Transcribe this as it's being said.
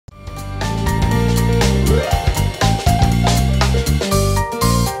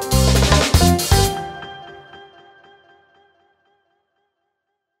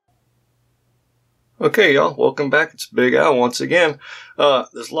Okay, y'all, welcome back. It's Big Al once again.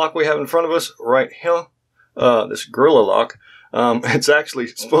 This lock we have in front of us right here, this Gorilla lock, it's actually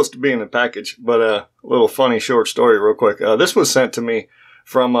supposed to be in the package, but a little funny short story real quick. This was sent to me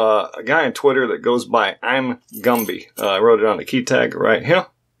from a guy on Twitter that goes by I'm Gumby. I wrote it on the key tag right here.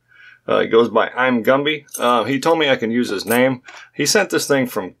 He goes by I'm Gumby. He told me I can use his name. He sent this thing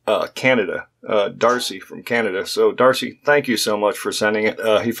from Canada, Darcy from Canada. So Darcy, thank you so much for sending it.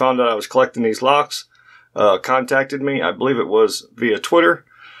 He found out I was collecting these locks, contacted me, I believe it was via Twitter,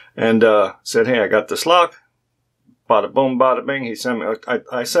 and said, hey, I got this lock. Bada boom, bada bing. He sent me,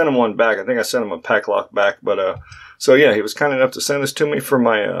 I sent him one back. I think I sent him a pack lock back. But so yeah, he was kind enough to send this to me for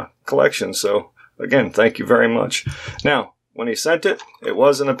my collection. So again, thank you very much. Now, when he sent it, it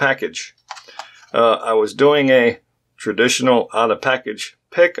was in a package. I was doing a traditional out-of-package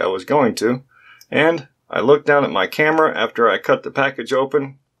pick. I was going to. And I looked down at my camera after I cut the package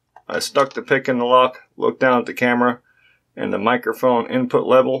open. I stuck the pick in the lock, looked down at the camera, and the microphone input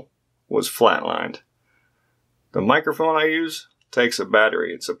level was flatlined. The microphone I use takes a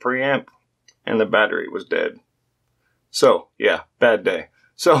battery. It's a preamp, and the battery was dead. So, yeah, bad day.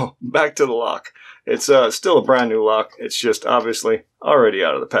 So, back to the lock. It's still a brand new lock. It's just obviously already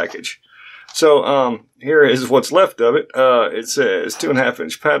out of the package. So, here is what's left of it. It says 2.5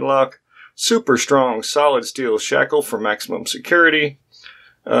 inch padlock, super strong solid steel shackle for maximum security,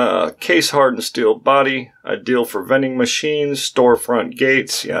 case hardened steel body, ideal for vending machines, storefront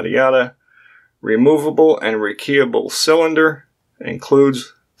gates, yada yada. Removable and rekeyable cylinder,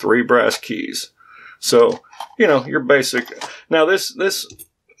 includes 3 brass keys. So, you know, your basic. Now this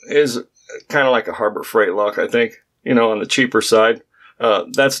is kind of like a Harbor Freight lock, I think, you know, on the cheaper side.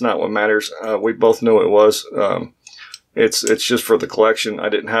 That's not what matters. We both knew it was. It's just for the collection. I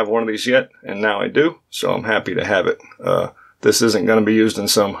didn't have one of these yet, and now I do, so I'm happy to have it. This isn't going to be used in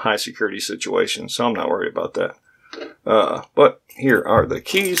some high security situation, so I'm not worried about that. But here are the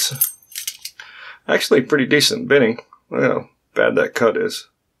keys. Actually, pretty decent bitting. Look how bad that cut is.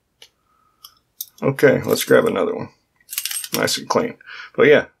 Okay, let's grab another one. Nice and clean. But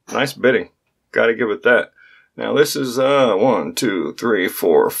yeah, nice bitting. Gotta give it that. Now this is 1, 2, 3,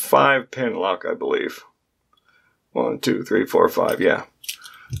 4, 5 pin lock, I believe. 1, 2, 3, 4, 5, yeah.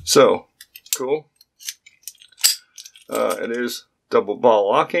 So, cool. It is double ball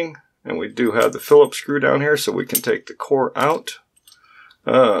locking, and we do have the Phillips screw down here, so we can take the core out.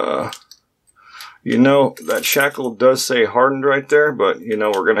 You know, that shackle does say hardened right there, but, you know,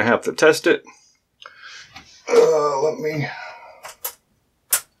 we're going to have to test it. Let me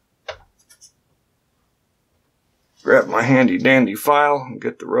grab my handy dandy file and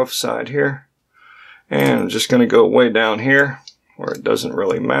get the rough side here. And I'm just going to go way down here, where it doesn't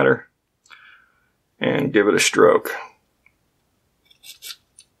really matter, and give it a stroke.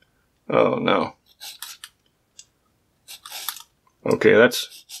 Oh, no. Okay,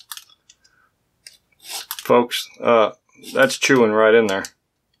 that's... Folks, that's chewing right in there.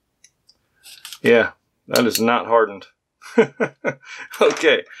 Yeah, that is not hardened.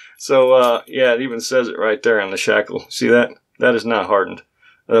 Okay, so yeah, it even says it right there on the shackle. See that? That is not hardened.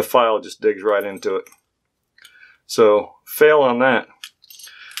 The file just digs right into it. So, fail on that.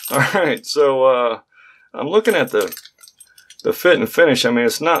 Alright, so I'm looking at the fit and finish. I mean,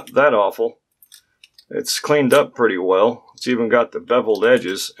 it's not that awful. It's cleaned up pretty well. It's even got the beveled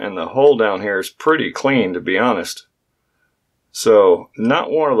edges, and the hole down here is pretty clean, to be honest. So,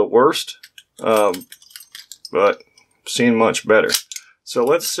 not one of the worst, but seen much better. So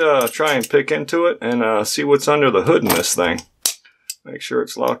let's try and pick into it and see what's under the hood in this thing. Make sure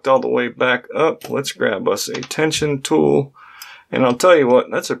it's locked all the way back up. Let's grab us a tension tool. And I'll tell you what,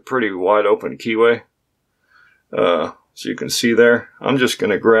 that's a pretty wide open keyway. So you can see there. I'm just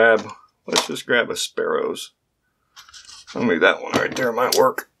going to grab, let's just grab a Sparrows. Maybe that one right there might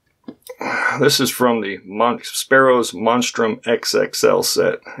work. This is from the Sparrows Monstrum XXL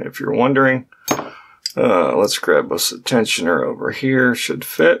set, if you're wondering. Let's grab us a tensioner over here. Should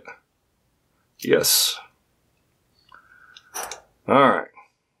fit. Yes. Alright.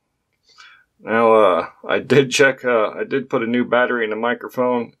 Now, I did check, I did put a new battery in the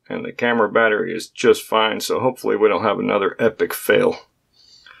microphone, and the camera battery is just fine, so hopefully we don't have another epic fail.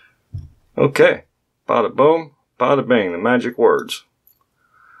 Okay. Bada boom, bada bing, the magic words.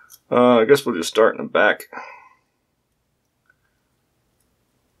 I guess we'll just start in the back.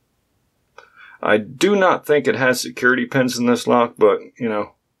 I do not think it has security pins in this lock, but, you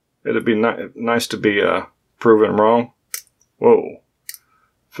know, it'd be nice to be proven wrong. Whoa.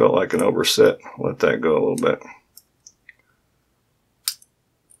 Felt like an overset. Let that go a little bit.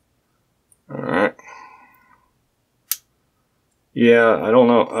 Alright. Yeah, I don't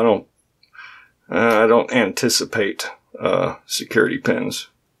know. I don't anticipate security pins.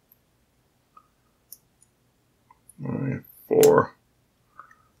 4.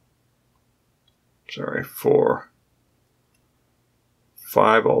 Sorry, 4.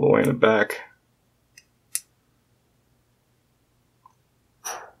 5 all the way in the back.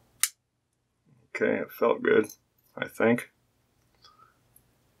 Okay, it felt good, I think.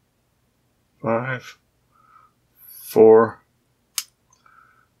 5, 4,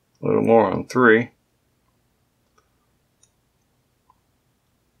 a little more on 3.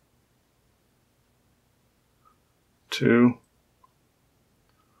 2.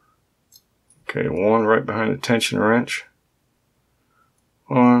 Okay, 1 right behind the tension wrench.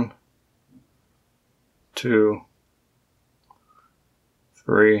 1, 2,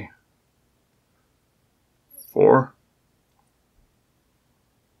 3, 4,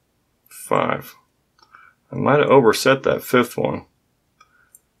 5. I might have overset that 5th one.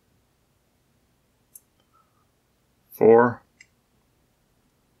 4,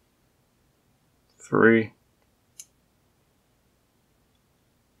 3,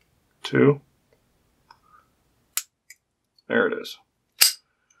 2. There it is.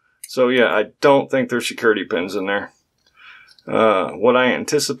 So yeah, I don't think there's security pins in there. What I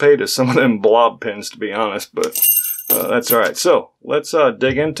anticipate is some of them blob pins, to be honest, but that's alright. So let's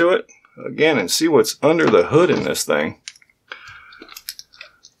dig into it again and see what's under the hood in this thing.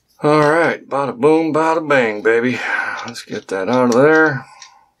 Alright, bada boom, bada bang, baby. Let's get that out of there.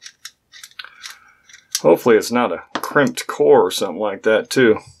 Hopefully it's not a crimped core or something like that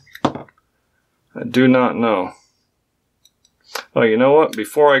too. I do not know. Oh, you know what?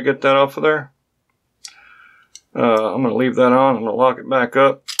 Before I get that off of there, I'm going to leave that on. I'm going to lock it back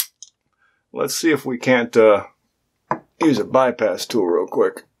up. Let's see if we can't use a bypass tool real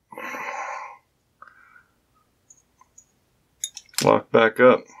quick. Lock back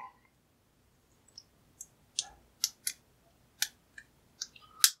up.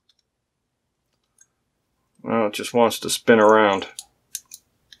 Well, it just wants to spin around.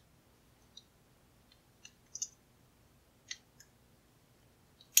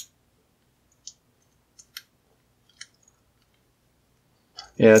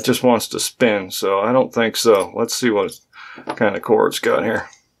 Yeah, it just wants to spin, so I don't think so. Let's see what kind of core it's got here.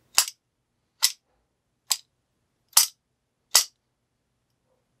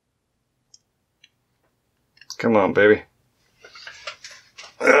 Come on, baby.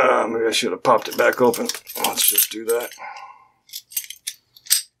 Maybe I should have popped it back open. Let's just do that.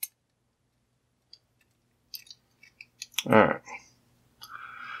 Alright.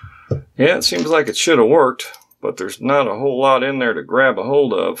 Yeah, it seems like it should have worked, but there's not a whole lot in there to grab a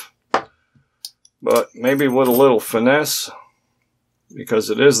hold of. But maybe with a little finesse, because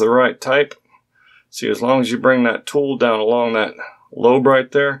it is the right type. See, as long as you bring that tool down along that lobe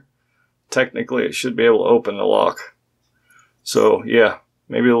right there, technically it should be able to open the lock. So yeah,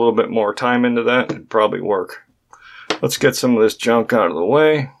 maybe a little bit more time into that, it'd probably work. Let's get some of this junk out of the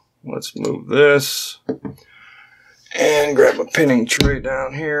way. Let's move this and grab a pinning tray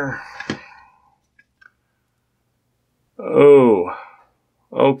down here. Oh,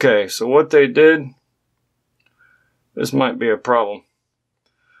 okay, so what they did, this might be a problem.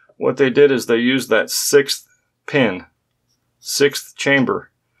 What they did is they used that 6th pin, 6th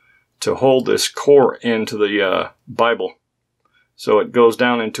chamber, to hold this core into the Bible. So it goes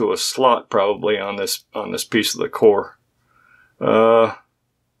down into a slot probably on this piece of the core. Let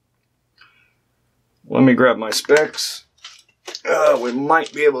me grab my specs. We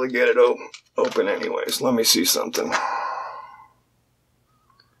might be able to get it open anyways. Let me see something.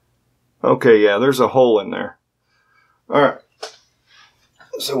 Okay, yeah, there's a hole in there. Alright.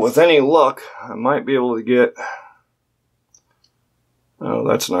 So with any luck, I might be able to get... Oh,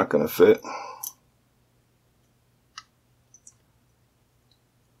 that's not going to fit.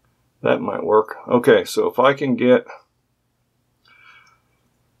 That might work. Okay, so if I can get...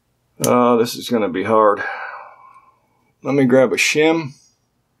 this is going to be hard. Let me grab a shim.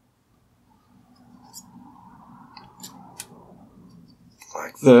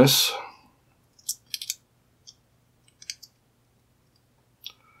 Like this.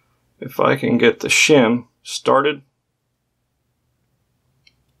 If I can get the shim started.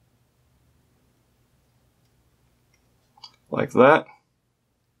 Like that.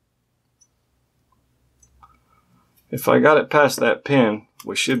 If I got it past that pin,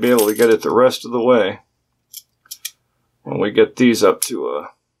 we should be able to get it the rest of the way when we get these up to a...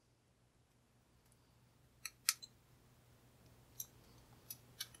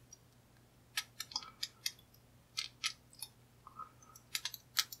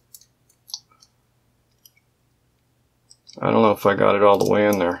 I don't know if I got it all the way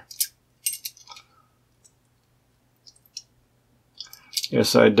in there.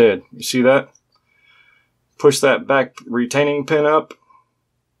 Yes, I did. You see that? Push that back retaining pin up,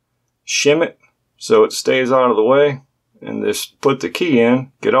 shim it so it stays out of the way, and just put the key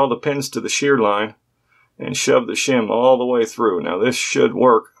in, get all the pins to the shear line, and shove the shim all the way through. Now this should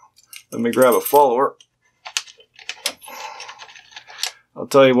work. Let me grab a follower. I'll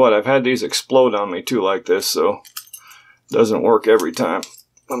tell you what, I've had these explode on me too like this, so it doesn't work every time.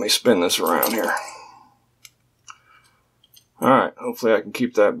 Let me spin this around here. Alright, hopefully I can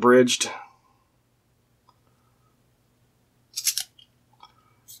keep that bridged.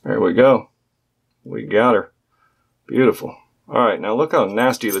 There we go. We got her. Beautiful. Alright, now look how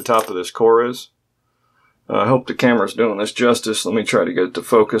nasty the top of this core is. I hope the camera's doing this justice. Let me try to get it to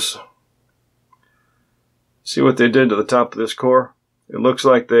focus. See what they did to the top of this core? It looks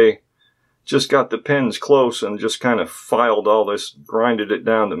like they just got the pins close and just kind of filed all this, grinded it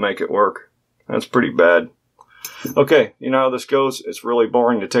down to make it work. That's pretty bad. Okay, you know how this goes. It's really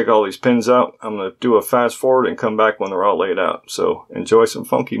boring to take all these pins out. I'm going to do a fast forward and come back when they're all laid out. So enjoy some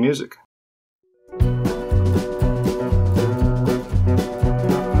funky music.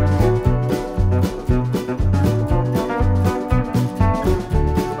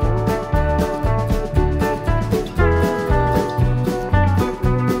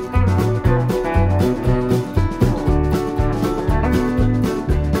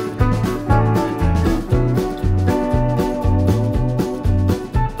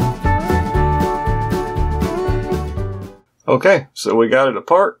 Okay, so we got it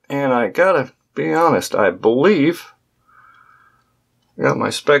apart, and I gotta be honest, I believe I got my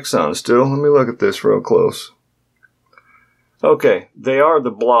specs on still. Let me look at this real close. Okay, they are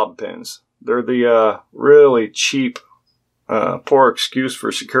the blob pins. They're the really cheap, poor excuse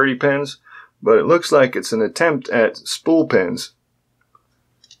for security pins, but it looks like it's an attempt at spool pins.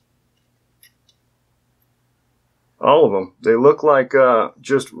 All of them. They look like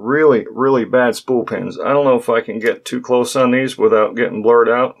just really, really bad spool pins. I don't know if I can get too close on these without getting blurred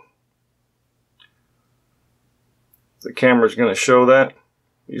out. The camera's going to show that.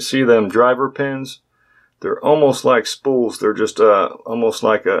 You see them driver pins? They're almost like spools. They're just almost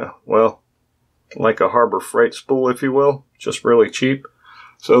like a, well, like a Harbor Freight spool, if you will. Just really cheap.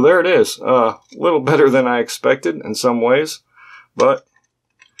 So there it is. A little better than I expected in some ways. But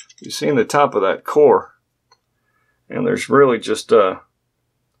you've seen the top of that core. And there's really just no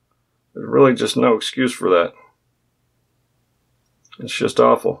excuse for that. It's just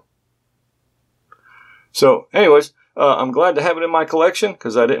awful. So, anyways, I'm glad to have it in my collection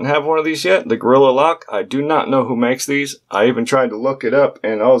because I didn't have one of these yet. The Gorilla Lock. I do not know who makes these. I even tried to look it up,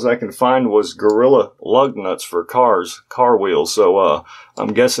 and all I can find was Gorilla lug nuts for cars, car wheels. So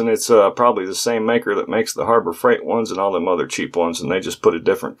I'm guessing it's probably the same maker that makes the Harbor Freight ones and all them other cheap ones, and they just put a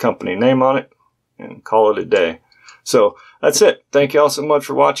different company name on it and call it a day. So, that's it. Thank you all so much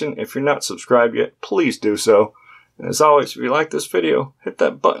for watching. If you're not subscribed yet, please do so. And as always, if you like this video, hit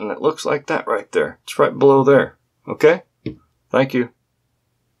that button that looks like that right there. It's right below there. Okay? Thank you.